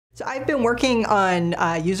So I've been working on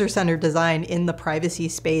user-centered design in the privacy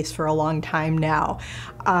space for a long time now.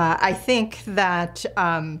 I think that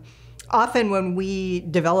often when we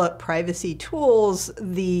develop privacy tools,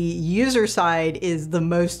 the user side is the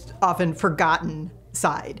most often forgotten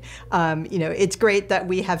side. It's great that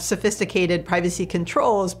we have sophisticated privacy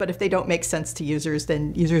controls, but if they don't make sense to users,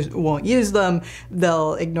 then users won't use them.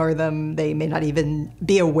 They'll ignore them. They may not even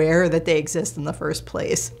be aware that they exist in the first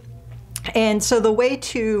place. And so the way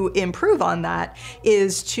to improve on that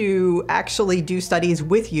is to actually do studies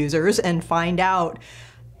with users and find out,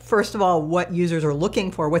 first of all, what users are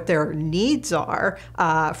looking for, what their needs are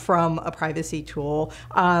from a privacy tool,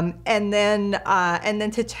 and then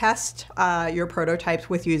to test your prototypes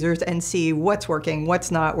with users and see what's working,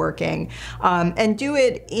 what's not working, and do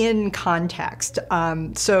it in context.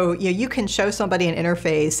 So you can show somebody an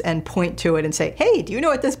interface and point to it and say, "Hey, do you know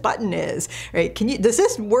what this button is? Right? Does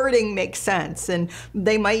this wording make sense?" And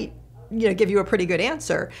they might give you a pretty good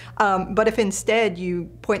answer. But if instead you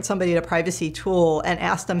point somebody to a privacy tool and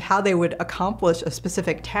ask them how they would accomplish a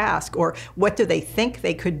specific task, or what do they think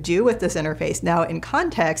they could do with this interface, now in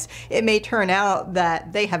context, it may turn out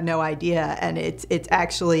that they have no idea, and it's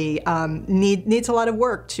actually needs a lot of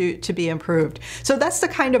work to be improved. So that's the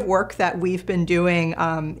kind of work that we've been doing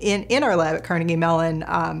in our lab at Carnegie Mellon,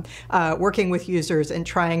 working with users and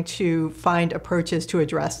trying to find approaches to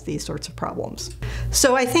address these sorts of problems.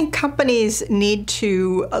 So I think companies need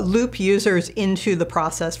to loop users into the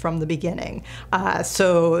process from the beginning.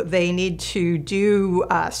 So they need to do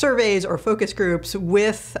surveys or focus groups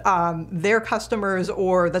with their customers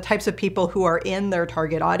or the types of people who are in their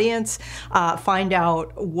target audience, find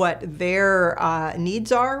out what their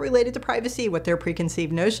needs are related to privacy, what their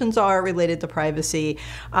preconceived notions are related to privacy,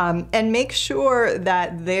 and make sure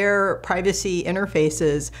that their privacy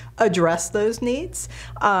interfaces address those needs.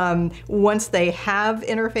 Once they have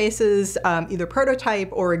interfaces, either prototype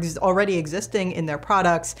or already existing in their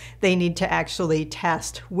products, they need to actually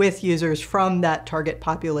test with users from that target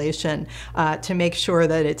population to make sure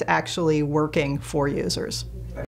that it's actually working for users.